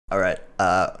Alright,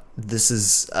 this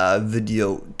is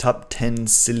video top 10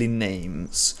 silly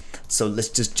names. So let's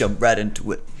just jump right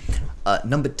into it.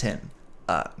 Number 10,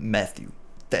 Matthew.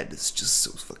 That is just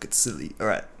so fucking silly.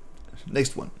 Alright,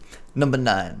 next one. Number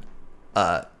 9,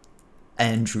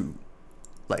 Andrew.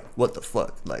 Like, what the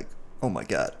fuck? Like, oh my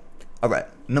god. Alright,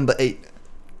 number 8,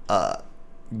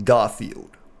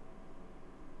 Garfield.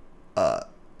 I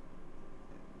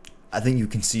think you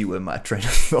can see where my train of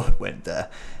thought went there.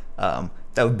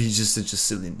 That would be just such a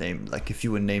silly name. Like, if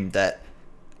you were named that,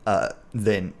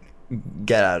 then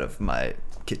get out of my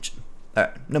kitchen.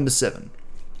 Alright, number 7,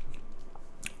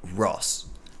 Ross.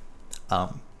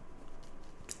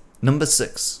 Number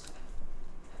 6,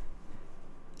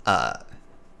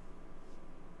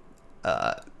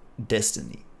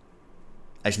 Destiny.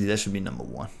 Actually, that should be number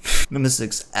 1. Number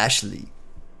 6, Ashley.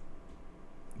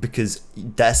 Because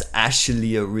that's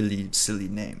actually a really silly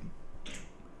name.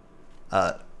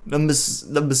 Number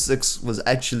 6 was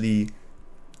actually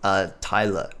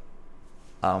Tyler.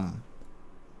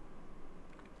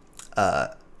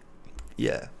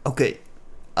 Yeah. Okay.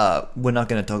 We're not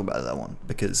gonna talk about that one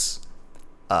because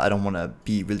I don't want to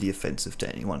be really offensive to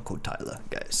anyone called Tyler,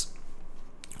 guys.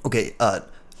 Okay.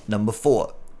 Number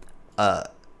 4.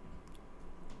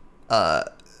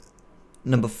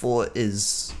 Number 4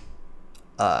 is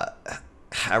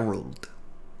Harold.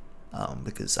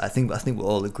 Because I think we'll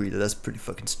all agree that that's pretty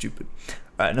fucking stupid.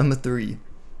 All right, number 3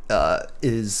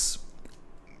 is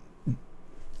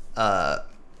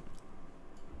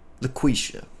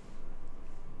LaQuisha.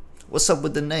 What's up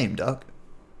with the name, dog?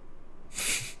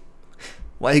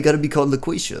 Why you gotta be called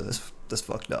LaQuisha? That's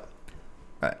fucked up.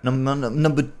 All right,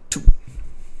 number 2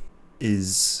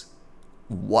 is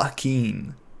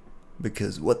Joaquin.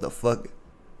 Because what the fuck?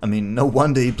 I mean, no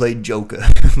wonder he played Joker.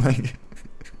 Like.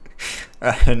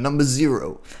 Alright, number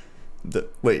 0.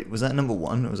 Wait, was that number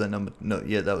 1? Or was that number... No,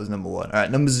 yeah, that was number 1.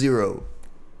 Alright, number 0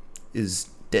 is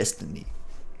Destiny.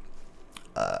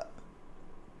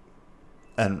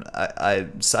 And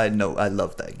side note, I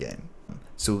love that game.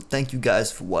 So thank you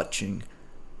guys for watching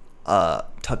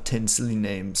top 10 silly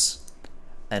names.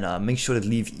 And make sure to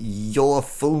leave your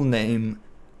full name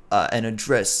and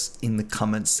address in the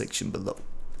comments section below.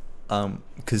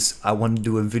 Because I want to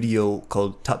do a video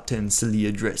called top 10 silly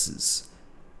addresses.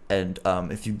 And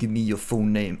if you give me your full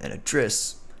name and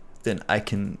address, then I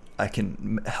can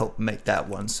help make that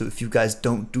one. So if you guys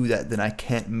don't do that, then I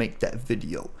can't make that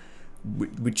video,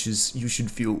 which is, you should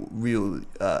feel real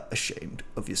ashamed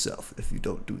of yourself if you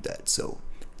don't do that. So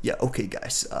yeah, okay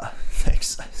guys,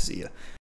 thanks, see ya.